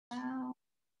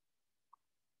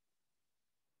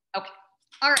Okay.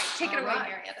 All right, take it away, right.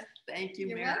 Marietta. Thank you,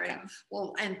 You're Mary. welcome.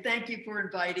 Well, and thank you for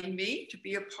inviting me to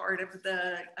be a part of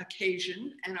the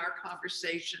occasion and our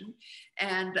conversation.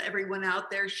 And everyone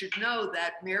out there should know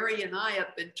that Mary and I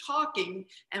have been talking,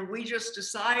 and we just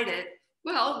decided,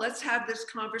 well, let's have this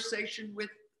conversation with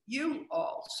you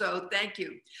all. So thank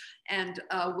you. And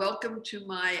welcome to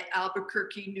my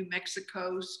Albuquerque, New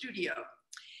Mexico studio.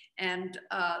 And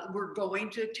we're going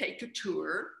to take a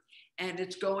tour, and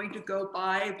it's going to go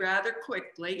by rather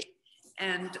quickly.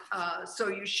 And so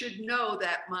you should know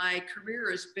that my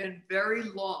career has been very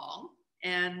long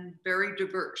and very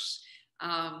diverse.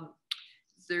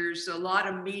 There's a lot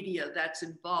of media that's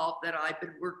involved that I've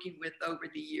been working with over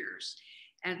the years.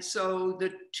 And so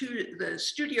the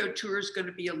studio tour is going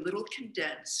to be a little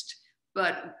condensed,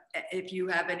 but if you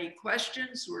have any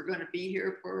questions, we're going to be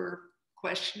here for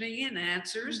questioning and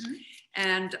answers. Mm-hmm.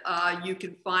 And you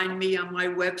can find me on my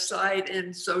website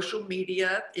and social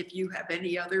media if you have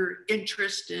any other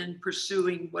interest in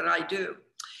pursuing what I do.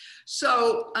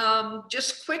 So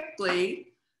just quickly,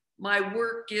 my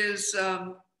work is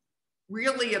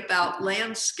really about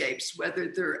landscapes, whether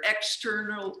they're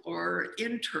external or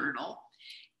internal.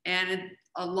 And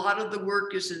a lot of the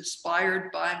work is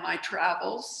inspired by my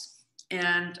travels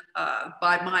and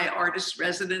by my artist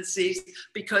residencies,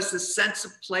 because the sense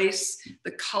of place,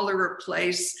 the color of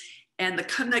place, and the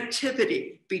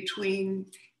connectivity between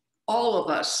all of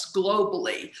us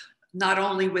globally, not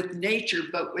only with nature,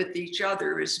 but with each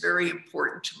other, is very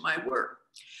important to my work.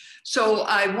 So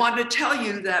I want to tell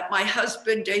you that my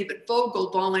husband, David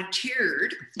Vogel,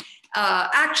 volunteered.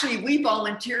 Actually, we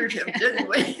volunteered him, didn't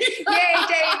we? Yay,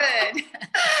 David!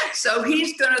 So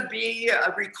he's going to be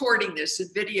recording this in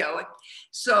video.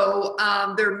 So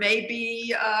there may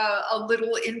be a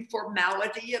little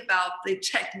informality about the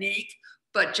technique,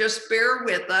 but just bear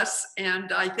with us,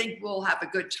 and I think we'll have a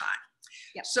good time.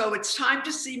 Yep. So it's time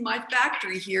to see my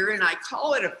factory here, and I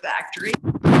call it a factory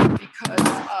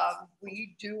because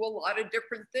we do a lot of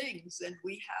different things, and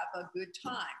we have a good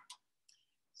time.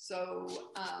 So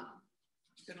I'm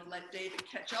going to let David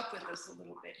catch up with us a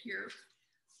little bit here.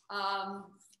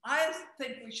 I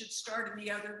think we should start in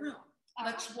the other room.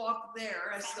 Let's walk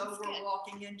there as though we're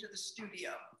walking into the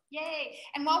studio. Yay.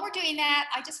 And while we're doing that,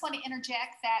 I just want to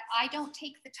interject that I don't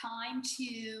take the time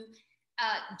to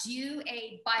do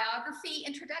a biography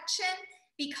introduction,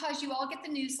 because you all get the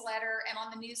newsletter, and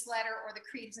on the newsletter or the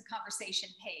Creatives in Conversation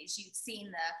page, you've seen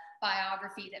the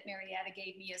biography that Marietta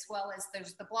gave me, as well as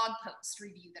there's the blog post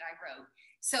review that I wrote.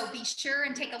 So be sure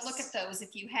and take a look at those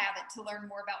if you haven't, to learn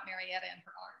more about Marietta and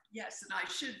her art. Yes, and I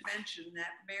should mention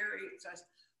that Mary's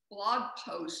blog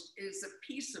post is a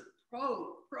piece of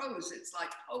prose. It's like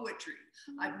poetry.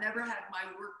 Mm-hmm. I've never had my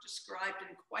work described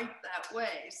in quite that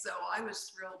way, so I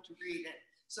was thrilled to read it.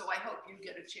 So I hope you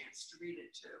get a chance to read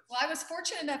it too. Well, I was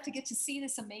fortunate enough to get to see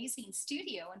this amazing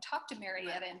studio and talk to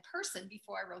Marietta in person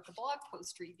before I wrote the blog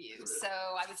post review. So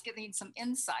I was getting some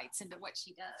insights into what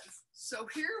she does. So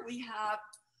here we have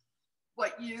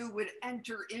what you would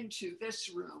enter into this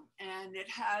room, and it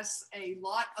has a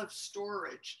lot of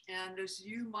storage. And as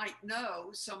you might know,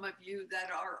 some of you that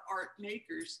are art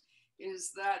makers,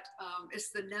 is that it's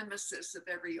the nemesis of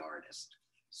every artist.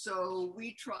 So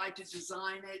we tried to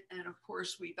design it, and of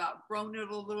course we've outgrown it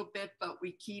a little bit, but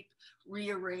we keep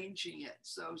rearranging it.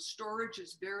 So storage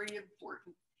is very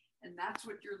important, and that's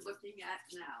what you're looking at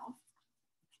now.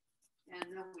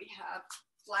 And then we have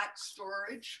flat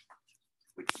storage,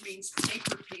 which means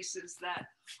paper pieces that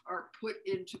are put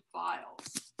into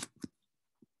files.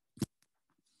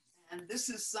 And this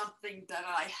is something that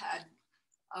I had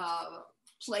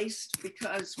placed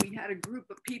because we had a group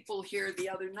of people here the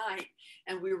other night,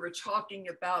 and we were talking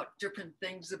about different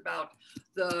things about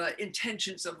the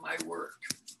intentions of my work.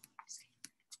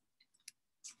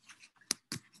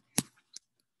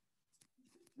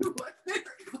 What?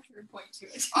 Point to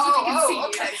it.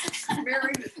 Okay.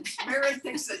 Mary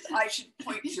thinks that I should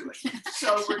point to it.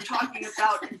 So we're talking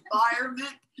about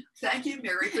environment. Thank you,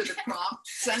 Mary, for the prompt.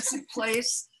 Sense of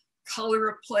place, color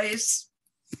of place.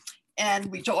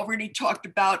 And we already talked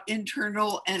about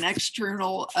internal and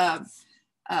external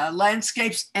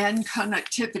landscapes and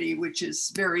connectivity, which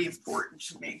is very important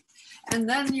to me. And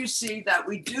then you see that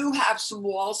we do have some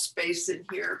wall space in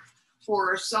here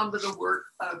for some of the work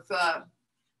of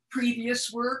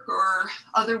previous work or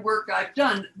other work I've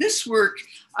done. This work,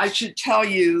 I should tell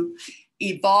you,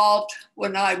 evolved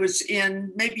when I was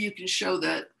in, maybe you can show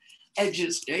the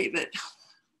edges, David.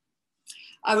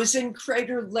 I was in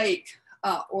Crater Lake,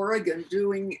 Oregon,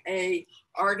 doing a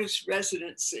artist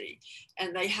residency,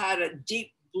 and they had a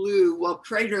deep blue, well,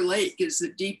 Crater Lake is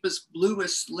the deepest,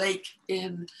 bluest lake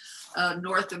in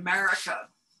North America.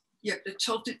 You have to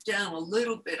tilt it down a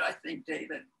little bit, I think,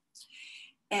 David.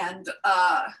 And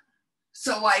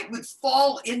so I would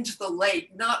fall into the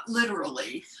lake, not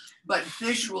literally, but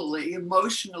visually,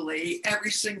 emotionally,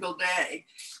 every single day.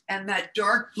 And that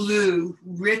dark blue,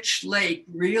 rich lake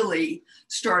really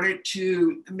started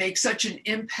to make such an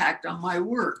impact on my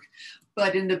work.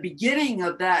 But in the beginning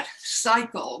of that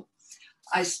cycle,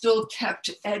 I still kept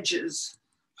edges.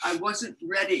 I wasn't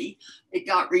ready. It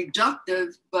got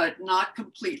reductive, but not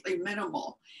completely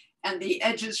minimal. And the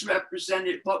edges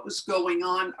represented what was going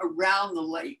on around the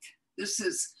lake. This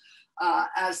is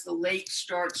as the lake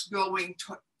starts going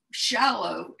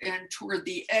shallow and toward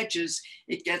the edges,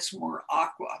 it gets more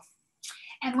aqua.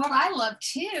 And what I love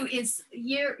too is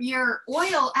your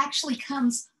oil actually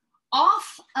comes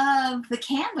off of the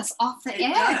canvas, off the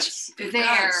edge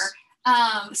there.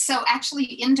 So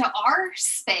actually into our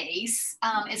space,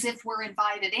 as if we're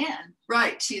invited in.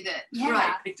 Right. To the,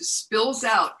 Right. It just spills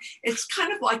out. It's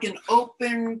kind of like an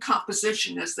open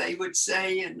composition, as they would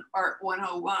say in Art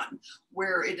 101,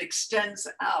 where it extends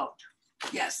out.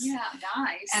 Yes. Yeah,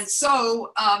 nice. And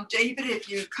so, David, if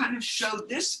you kind of show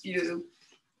this view,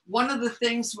 one of the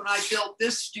things when I built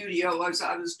this studio was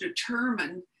I was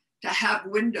determined to have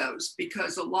windows,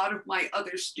 because a lot of my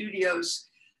other studios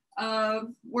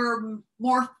were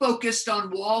more focused on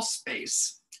wall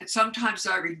space. And sometimes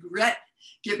I regret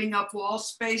giving up wall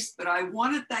space, but I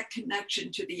wanted that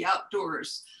connection to the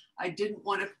outdoors. I didn't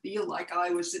want to feel like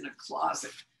I was in a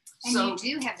closet. And so,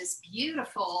 you do have this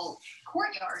beautiful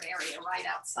courtyard area right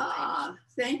outside.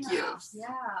 Thank you. Yeah.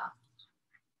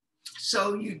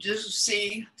 So you just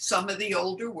see some of the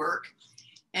older work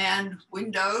and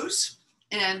windows.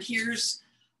 And here's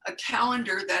a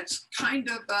calendar that's kind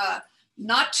of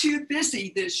not too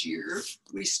busy this year.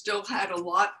 We still had a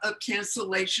lot of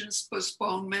cancellations,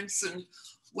 postponements, and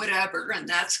whatever, and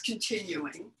that's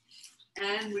continuing.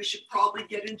 And we should probably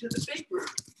get into the big room.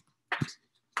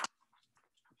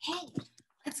 Hey,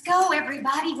 let's go,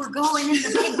 everybody. We're going in the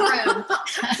big room.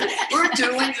 We're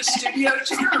doing a studio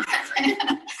tour.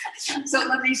 So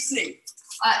let me see.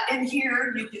 In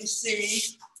here, you can see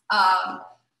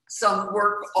some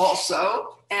work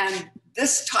also. And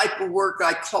this type of work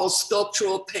I call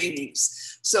sculptural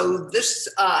paintings. So this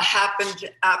happened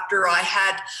after I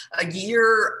had a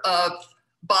year of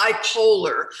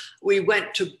bipolar. We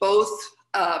went to both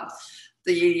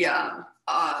the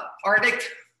Arctic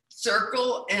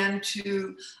Circle and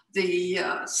to the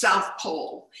South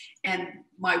Pole. And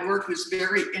my work was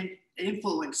very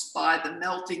influenced by the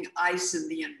melting ice and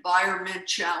the environment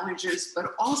challenges,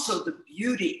 but also the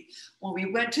beauty. When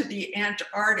we went to the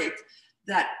Antarctic,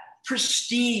 that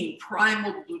pristine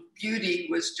primal beauty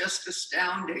was just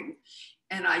astounding.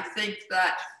 And I think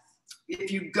that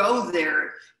if you go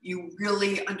there, you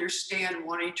really understand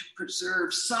wanting to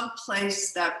preserve some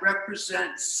place that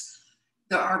represents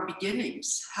our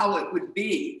beginnings, how it would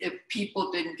be if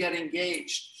people didn't get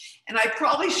engaged. And I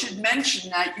probably should mention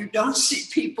that you don't see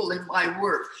people in my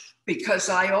work, because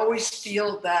I always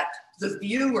feel that the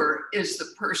viewer is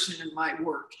the person in my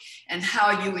work, and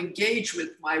how you engage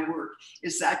with my work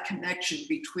is that connection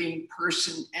between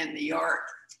person and the art.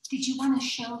 Did you want to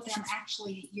show them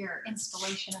actually your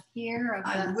installation up here? Of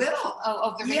the, I will.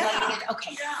 Of the related,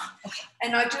 okay. Yeah. Okay.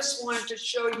 And I just wanted to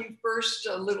show you first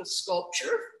a little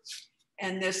sculpture.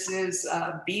 And this is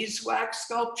a beeswax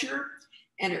sculpture,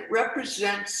 and it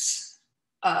represents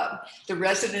the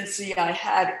residency I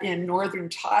had in northern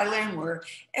Thailand, where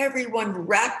everyone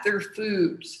wrapped their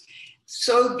foods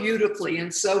so beautifully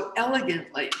and so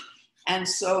elegantly. And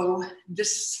so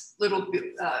this little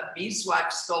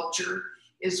beeswax sculpture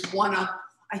is one of,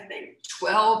 I think,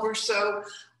 12 or so,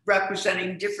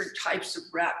 representing different types of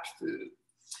wrapped food.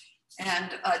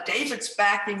 And David's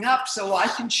backing up so I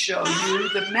can show you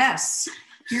the mess.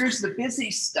 Here's the busy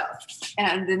stuff.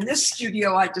 And in this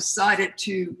studio, I decided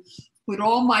to put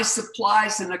all my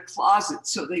supplies in a closet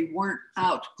so they weren't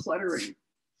out cluttering.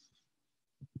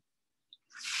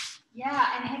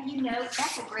 Yeah, and have you noticed,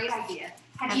 that's a great idea.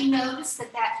 Have you noticed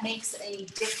that that makes a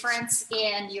difference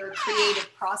in your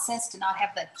creative process to not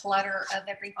have the clutter of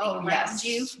everything around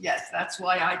you? Yes, that's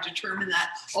why I determined that.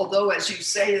 Although, as you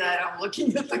say that, I'm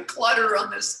looking at the clutter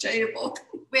on this table.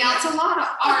 Well, it's a lot of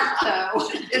art, though.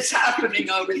 It's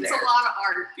happening over there. It's a lot of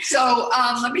art. So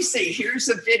let me see. Here's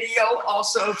a video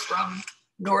also from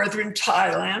northern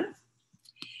Thailand.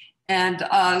 And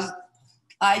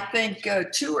I think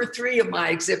 2 or 3 of my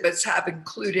exhibits have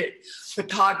included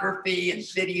photography and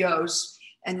videos.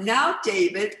 And now,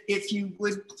 David, if you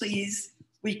would please,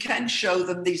 we can show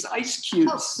them these ice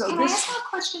cubes. Oh, so can I ask you a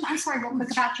question? I'm sorry, real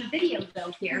quick about your video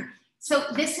though here. So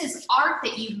this is art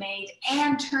that you made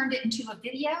and turned it into a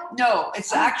video? No,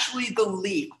 it's actually the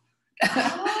leaf.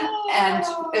 And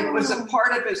it was a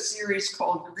part of a series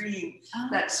called Green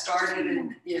that started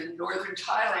in northern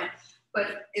Thailand.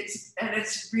 But it's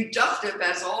reductive,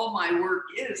 as all my work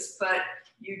is, but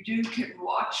you can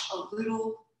watch a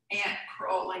little ant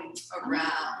crawling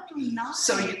around. Oh, nice.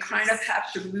 So you kind of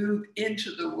have to move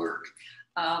into the work,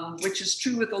 which is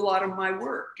true with a lot of my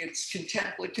work. It's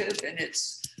contemplative and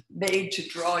it's made to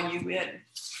draw you in.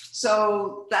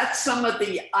 So that's some of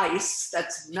the ice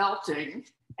that's melting.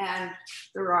 And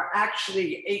there are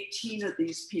actually 18 of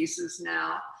these pieces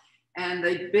now. And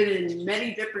they've been in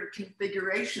many different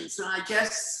configurations. And I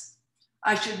guess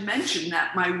I should mention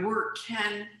that my work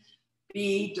can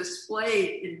be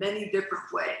displayed in many different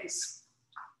ways.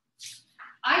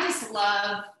 I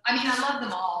love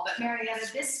them all, but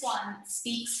Marietta, this one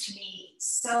speaks to me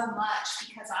so much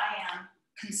because I am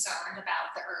concerned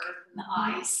about the earth and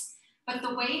the ice. But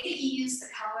the way that you use the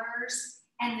colors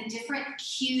and the different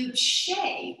cube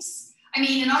shapes, I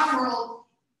mean, in our world,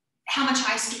 how much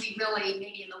ice do we really,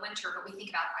 maybe in the winter, but we think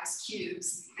about ice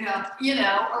cubes, you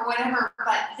know, or whatever,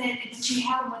 but you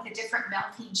have them with the different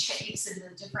melting shapes and the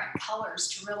different colors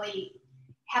to really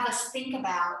have us think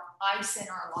about ice in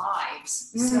our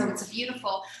lives. So it's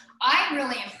beautiful. I'm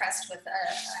really impressed with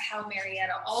how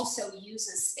Marietta also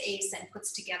uses space and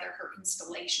puts together her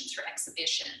installations, her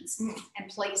exhibitions, and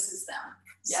places them.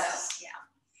 Yes. So, yeah.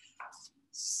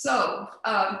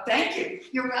 So, thank you.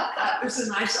 You're welcome. That was a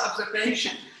nice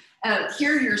observation.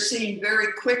 Here you're seeing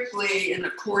very quickly an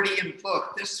accordion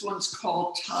book. This one's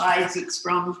called Tides. It's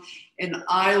from an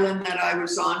island that I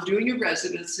was on doing a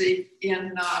residency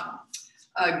in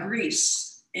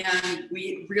Greece. And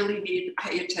we really need to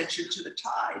pay attention to the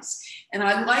tides. And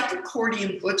I like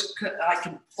accordion books because I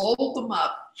can fold them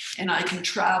up and I can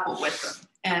travel with them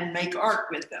and make art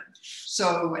with them.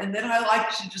 So, and then I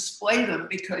like to display them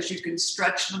because you can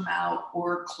stretch them out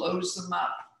or close them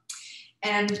up.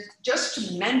 And just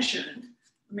to mention,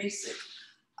 let me see,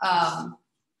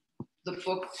 the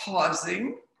book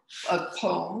Pausing of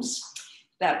Poems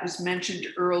that was mentioned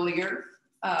earlier,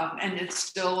 and it's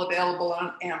still available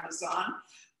on Amazon.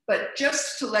 But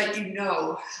just to let you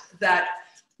know that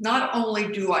not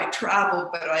only do I travel,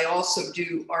 but I also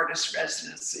do artist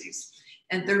residencies.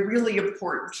 And they're really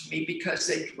important to me because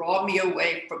they draw me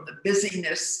away from the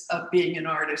busyness of being an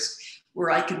artist, where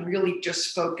I can really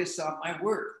just focus on my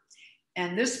work.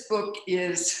 And this book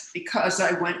is because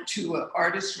I went to an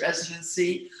artist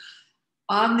residency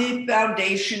on the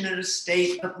foundation and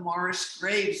estate of Morris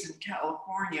Graves in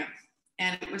California.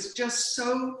 And it was just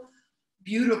so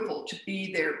beautiful to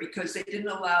be there because they didn't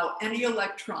allow any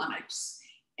electronics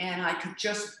and I could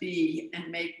just be and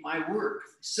make my work.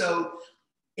 So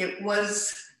it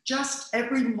was just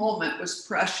every moment was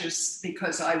precious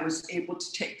because I was able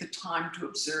to take the time to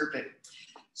observe it.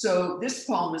 So this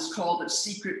poem is called A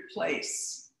Secret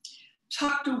Place.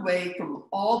 Tucked away from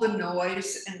all the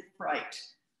noise and fright,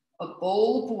 a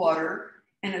bowl of water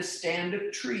and a stand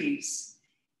of trees,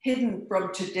 hidden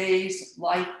from today's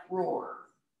life roar.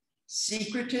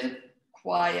 Secretive,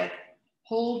 quiet,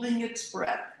 holding its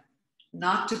breath,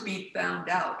 not to be found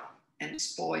out and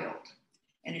spoiled.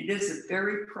 And it is a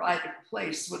very private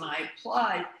place. When I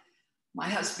applied, my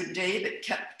husband, David,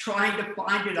 kept trying to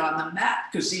find it on the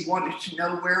map because he wanted to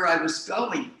know where I was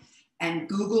going. And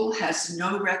Google has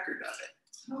no record of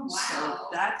it. Oh, wow. So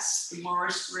that's the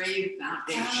Morris Graves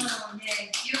Foundation. Oh, yay.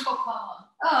 Beautiful poem.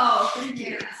 Oh, thank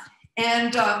you.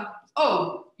 Yeah. And,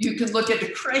 you can look at the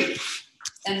crate.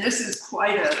 And this is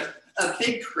quite a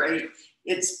big crate.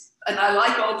 And I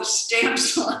like all the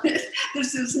stamps on it.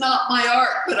 This is not my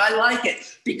art, but I like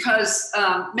it because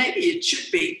maybe it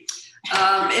should be.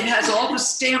 It has all the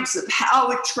stamps of how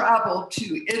it traveled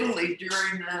to Italy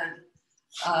during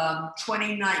the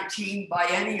 2019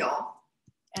 biennial.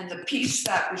 And the piece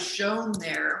that was shown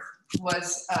there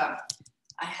was,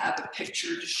 I have a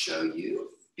picture to show you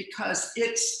because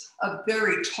it's a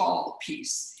very tall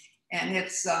piece. And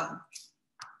it's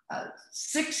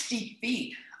 60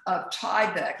 feet of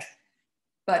Tyvek,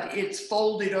 but it's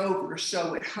folded over,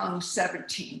 so it hung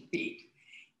 17 feet.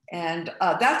 And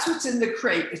that's what's in the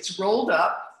crate. It's rolled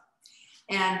up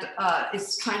and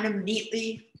it's kind of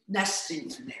neatly nesting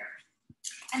in there.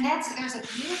 And there's a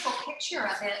beautiful picture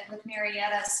of it with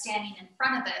Marietta standing in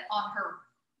front of it on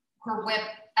her web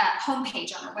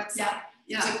homepage on her website.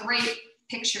 Yeah. It's a great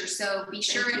picture. So be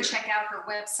sure and check out her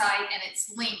website, and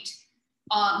it's linked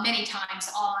many times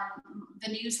on the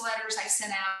newsletters I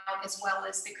sent out, as well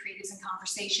as the Creatives in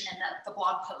Conversation and the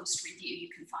blog post review. You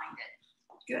can find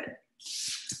it. Good.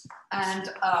 And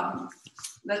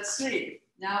let's see.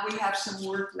 now we have some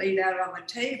work laid out on the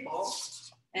table,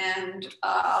 and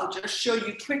I'll just show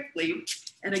you quickly.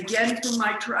 And again, from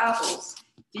my travels,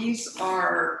 these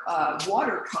are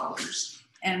watercolors.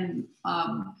 And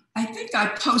I think I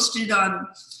posted on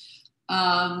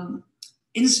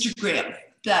Instagram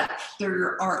that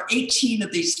there are 18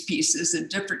 of these pieces in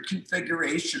different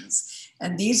configurations.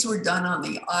 And these were done on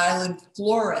the island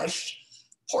Flores,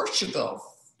 Portugal.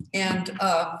 And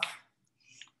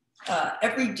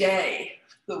every day,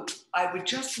 I would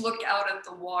just look out at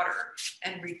the water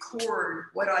and record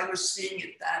what I was seeing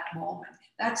at that moment.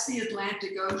 That's the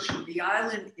Atlantic Ocean. The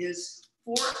island is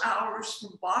 4 hours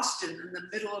from Boston in the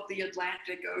middle of the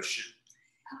Atlantic Ocean.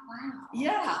 Oh, wow.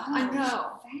 Yeah, Oh, I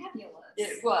know. Fabulous.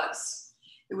 It was.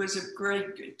 It was a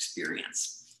great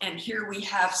experience. And here we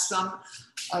have some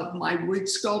of my wood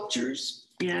sculptures.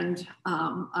 And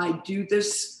I do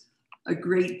this a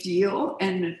great deal.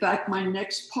 And in fact, my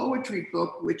next poetry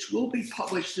book, which will be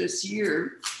published this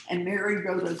year, and Mary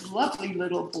wrote a lovely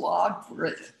little blog for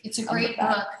it. It's a great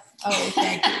book. Oh,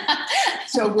 thank you.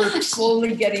 So we're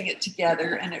slowly getting it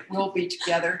together, and it will be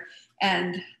together.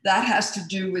 And that has to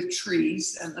do with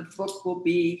trees. And the book will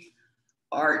be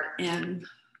art and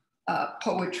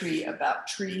poetry about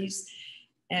trees.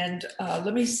 And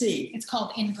let me see. It's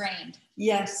called Ingrained.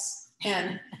 Yes.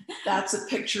 And that's a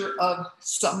picture of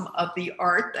some of the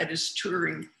art that is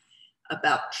touring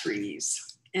about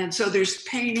trees. And so there's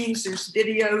paintings, there's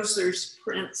videos, there's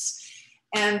prints.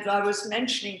 And I was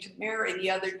mentioning to Mary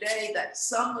the other day that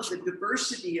some of the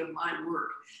diversity of my work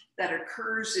that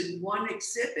occurs in one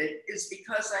exhibit is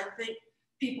because I think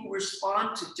people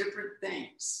respond to different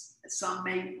things. Some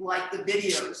may like the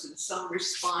videos and some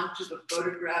respond to the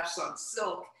photographs on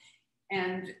silk.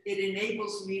 And it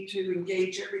enables me to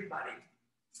engage everybody.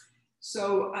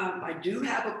 So I do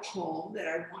have a poem that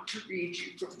I want to read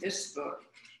you from this book.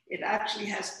 It actually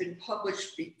has been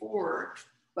published before,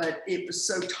 but it was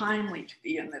so timely to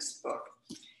be in this book.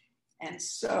 And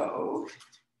so.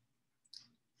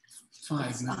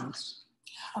 5 minutes.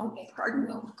 Okay, pardon?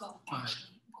 We'll go.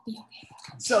 Actually, we'll be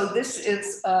okay. So this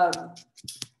is,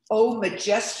 oh,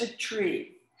 majestic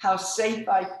tree, how safe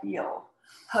I feel,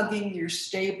 hugging your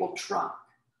stable trunk.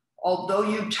 Although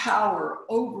you tower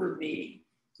over me,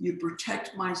 you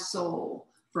protect my soul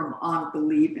from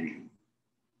unbelieving.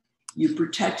 You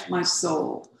protect my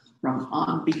soul from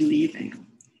unbelieving.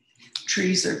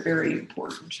 Trees are very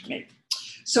important to me.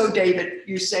 So David,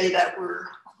 you say that we're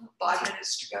 5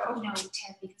 minutes to go? No, 10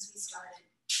 because we started.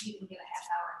 You can get a half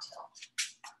hour until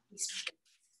we started.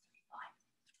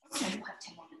 Okay, we'll have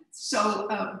 10 more minutes.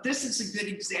 So this is a good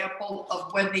example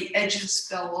of when the edges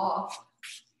fell off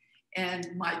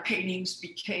and my paintings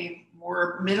became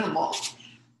more minimal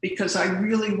because I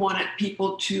really wanted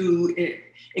people to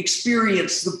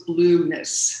experience the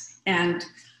blueness. And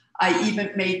I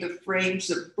even made the frames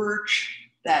of birch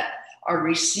that are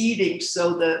receding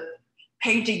so the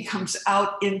painting comes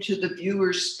out into the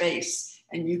viewer's space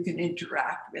and you can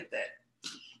interact with it.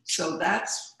 So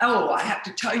that's, oh, I have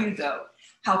to tell you though,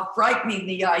 how frightening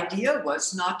the idea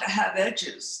was not to have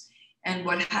edges. And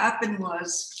what happened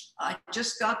was I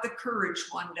just got the courage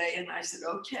one day and I said,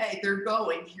 okay, they're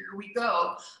going, here we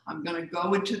go. I'm gonna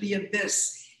go into the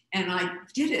abyss. And I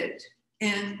did it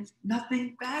and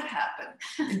nothing bad happened.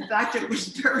 In fact, it was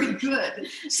very good.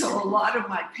 So a lot of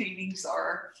my paintings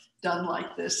are done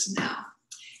like this now.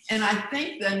 And I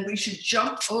think then we should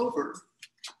jump over.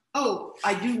 Oh,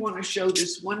 I do want to show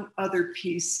this one other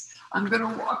piece. I'm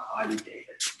gonna walk by you,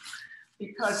 David,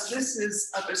 because this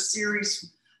is of a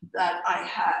series that I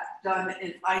had done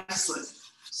in Iceland.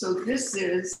 So this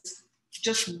is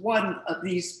just one of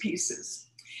these pieces.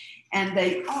 And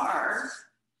they are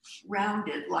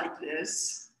rounded like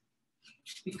this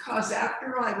because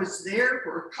after I was there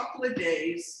for a couple of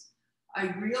days, I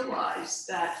realized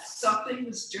that something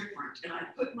was different and I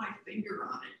put my finger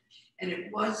on it. And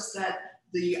it was that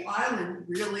the island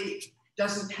really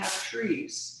doesn't have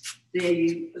trees.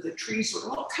 The trees were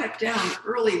all cut down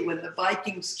early when the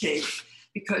Vikings came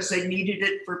because they needed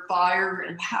it for fire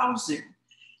and housing.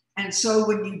 And so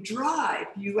when you drive,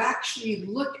 you actually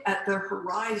look at the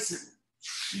horizon.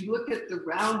 You look at the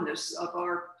roundness of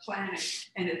our planet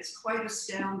and it's quite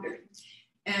astounding.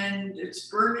 And it's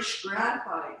burnished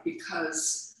graphite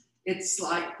because it's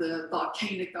like the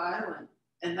volcanic island.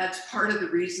 And that's part of the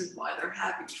reason why they're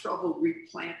having trouble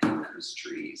replanting those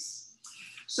trees.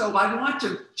 So I want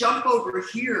to jump over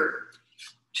here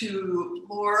to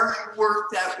more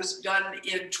work that was done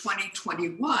in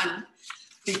 2021,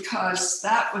 because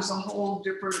that was a whole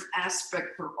different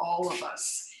aspect for all of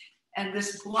us. And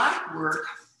this black work,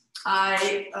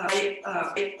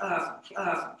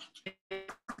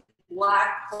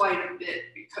 black quite a bit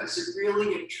because it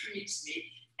really intrigues me.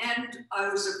 And I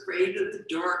was afraid of the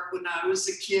dark when I was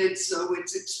a kid, so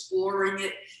it's exploring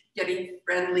it, getting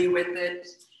friendly with it.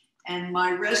 And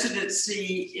my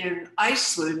residency in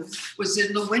Iceland was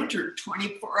in the winter,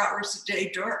 24 hours a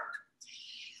day dark.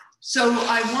 So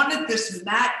I wanted this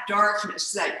matte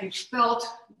darkness that you felt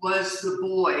was the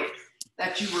void,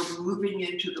 that you were moving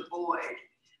into the void.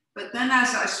 But then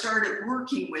as I started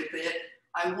working with it,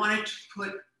 I wanted to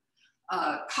put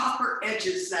copper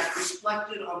edges that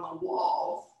reflected on the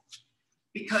wall,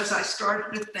 because I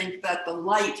started to think that the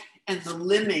light and the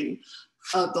limbing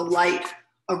of the light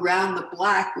around the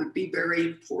black would be very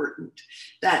important.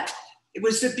 That it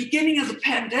was the beginning of the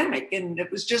pandemic and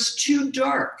it was just too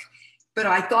dark, but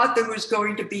I thought there was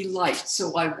going to be light,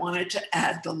 so I wanted to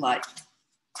add the light.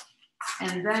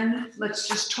 And then let's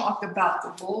just talk about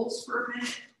the bowls for a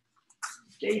minute.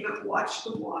 David, watch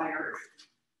the wire.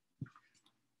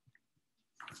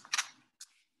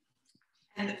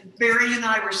 And Mary and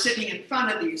I were sitting in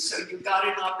front of these, so you got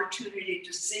an opportunity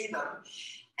to see them.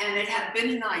 And it had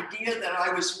been an idea that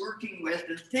I was working with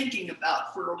and thinking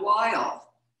about for a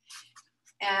while.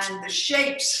 And the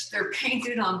shapes, they're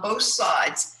painted on both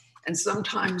sides. And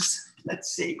sometimes,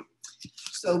 let's see.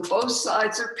 So both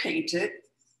sides are painted.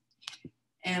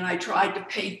 And I tried to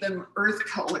paint them earth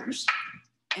colors.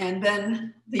 And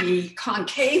then the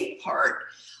concave part,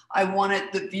 I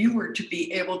wanted the viewer to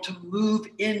be able to move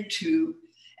into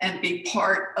and be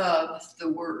part of the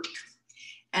work.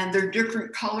 And they're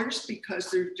different colors because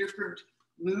they're different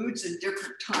moods and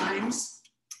different times.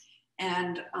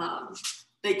 And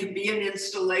they can be an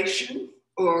installation,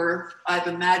 or I've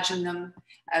imagined them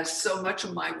as so much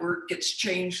of my work gets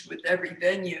changed with every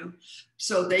venue.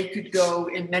 So they could go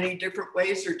in many different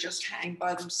ways or just hang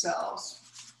by themselves.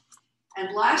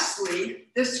 And lastly,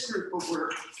 this group of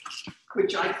work,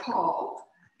 which I call,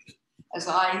 as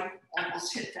I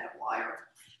almost hit that wire,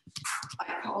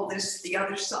 I call this the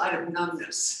other side of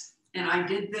numbness. And I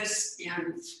did this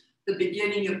in the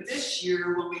beginning of this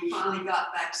year when we finally got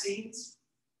vaccines.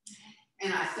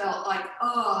 And I felt like,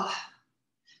 oh,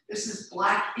 this is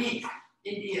black ink,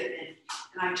 India.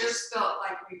 And I just felt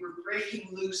like we were breaking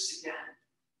loose again.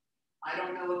 I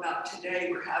don't know about today,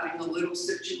 we're having a little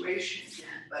situation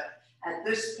again, but at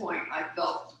this point I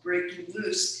felt breaking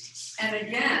loose. And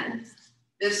again,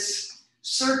 this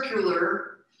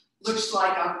circular looks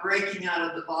like I'm breaking out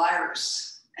of the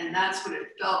virus. And that's what it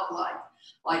felt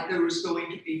like there was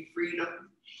going to be freedom.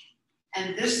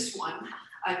 And this one,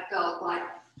 I felt like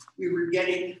we were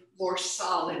getting more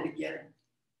solid again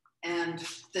and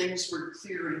things were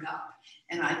clearing up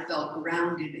and I felt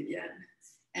grounded again.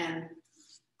 And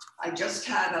I just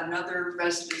had another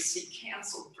residency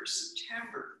canceled for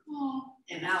September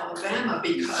in Alabama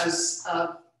because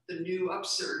of the new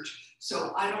upsurge.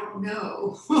 So I don't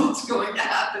know what's going to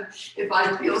happen if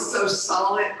I feel so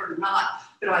solid or not,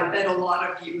 but I bet a lot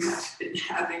of you have been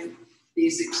having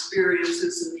these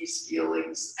experiences and these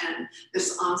feelings and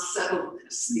this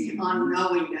unsettledness, the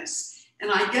unknowingness.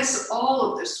 And I guess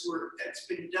all of this work that's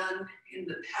been done in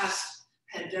the past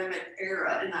pandemic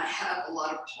era, and I have a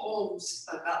lot of poems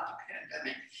about the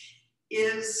pandemic,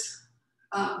 is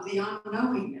the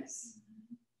unknowingness.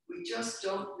 We just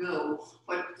don't know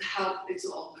how it's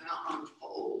all going to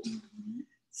unfold.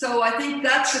 So I think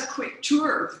that's a quick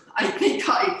tour. I think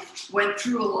I went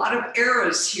through a lot of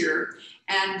eras here,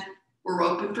 and we're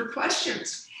open for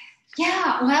questions.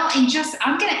 Yeah, well, and just,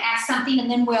 I'm going to ask something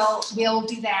and then we'll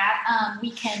do that.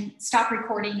 We can stop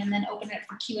recording and then open it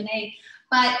for Q&A.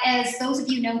 But as those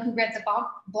of you know who read the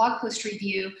blog post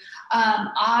review,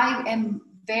 I am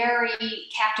very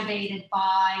captivated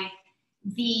by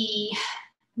the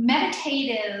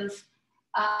meditative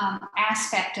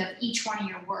aspect of each one of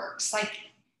your works. Like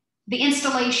the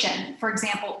installation, for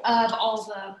example, of all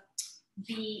the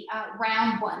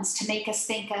round ones to make us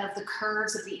think of the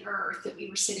curves of the earth that we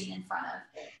were sitting in front of.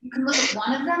 You can look at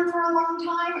one of them for a long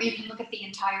time, or you can look at the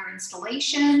entire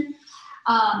installation.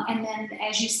 And then,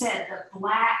 as you said, the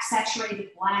black,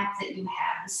 saturated black that you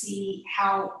have to see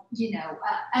how,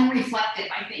 unreflective,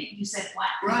 I think you said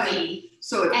black would be.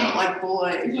 So it felt like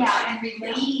void. Yeah, and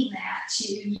relating that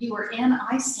to, you were in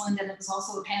Iceland and it was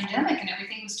also a pandemic and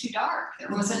everything was too dark. There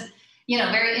wasn't,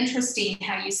 very interesting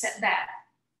how you said that.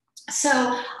 So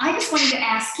I just wanted to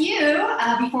ask you,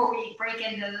 before we break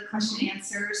into the question and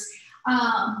answers,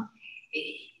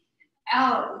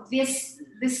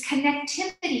 this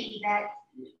connectivity that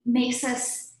makes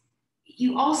us,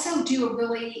 you also do a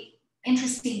really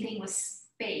interesting thing with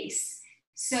space.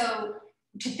 So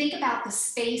to think about the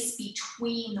space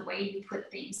between the way you put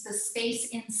things, the space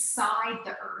inside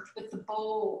the earth with the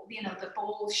bowl, you know, the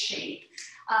bowl shape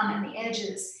and the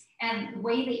edges, and the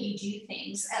way that you do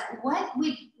things. What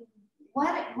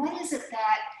is it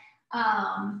that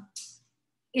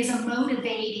is a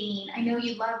motivating? I know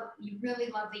you really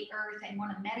love the earth and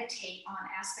want to meditate on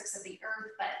aspects of the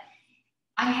earth, but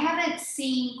I haven't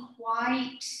seen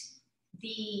quite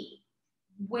the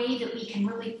way that we can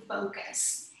really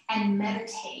focus and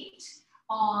meditate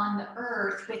on the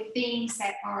earth with things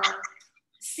that are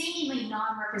seemingly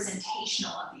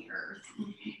non-representational of the earth.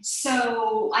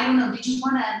 So I don't know, did you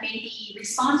want to maybe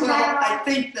respond to that? Well, I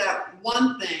think that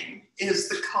one thing is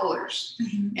the colors.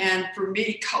 And for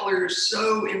me, color is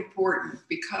so important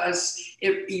because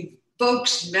it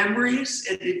evokes memories,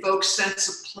 it evokes sense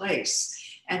of place.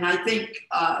 And I think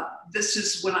this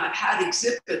is when I've had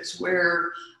exhibits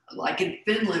where, like in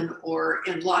Finland or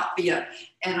in Latvia,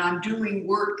 and I'm doing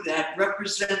work that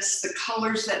represents the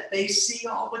colors that they see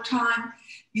all the time,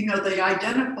 you know, they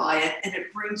identify it and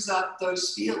it brings up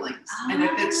those feelings. And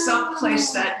if it's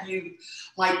someplace that you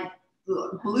like,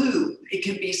 blue, it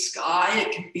can be sky,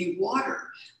 it can be water,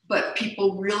 but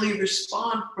people really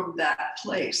respond from that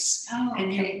place.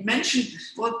 And you mentioned,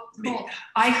 well,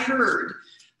 I heard,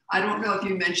 I don't know if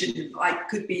you mentioned it, like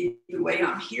could be the way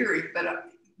I'm hearing, but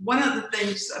one of the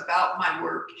things about my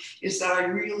work is that I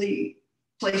really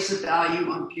place a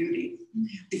value on beauty,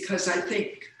 because I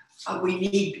think we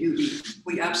need beauty.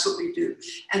 We absolutely do.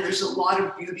 And there's a lot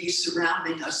of beauty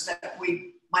surrounding us that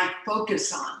we might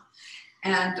focus on.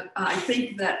 And I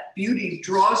think that beauty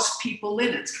draws people in.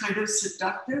 It's kind of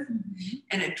seductive,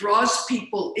 and it draws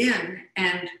people in,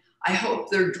 and I hope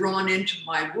they're drawn into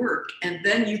my work. And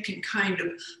then you can kind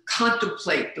of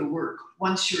contemplate the work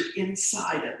once you're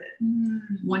inside of it,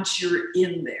 once you're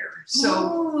in there.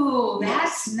 So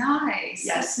that's nice.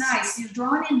 Yes. That's nice. You're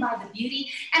drawn in by the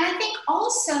beauty. And I think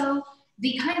also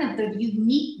the kind of the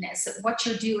uniqueness of what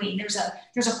you're doing. There's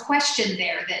a question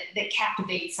there that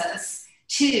captivates us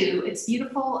too. It's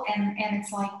beautiful, and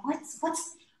it's like, what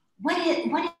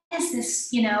is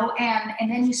this, you know?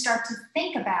 And then you start to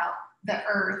think about the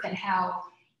earth and how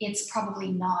it's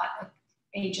probably not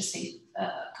just a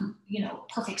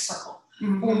perfect circle,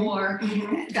 or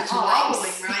the it's ice,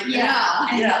 wobbling, right?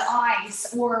 And the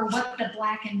ice, or what the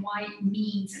black and white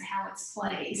means and how it's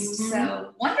placed.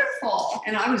 So wonderful.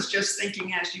 And I was just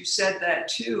thinking, as you said that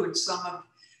too, and some of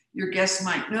your guests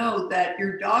might know that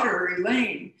your daughter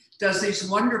Elaine does these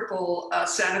wonderful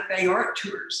Santa Fe art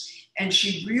tours. And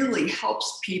she really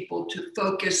helps people to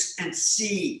focus and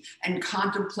see and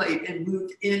contemplate and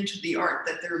move into the art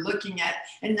that they're looking at.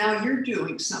 And now you're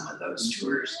doing some of those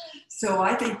tours. So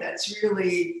I think that's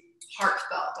really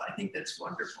heartfelt. I think that's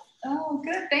wonderful. Oh,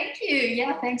 good. Thank you.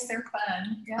 Yeah, thanks. They're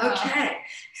fun. Yeah. Okay.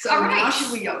 So all right. Now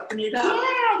should we open it up?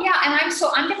 Yeah. And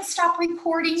I'm going to stop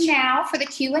recording now for the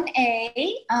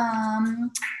Q&A.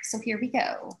 So here we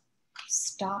go.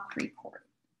 Stop recording.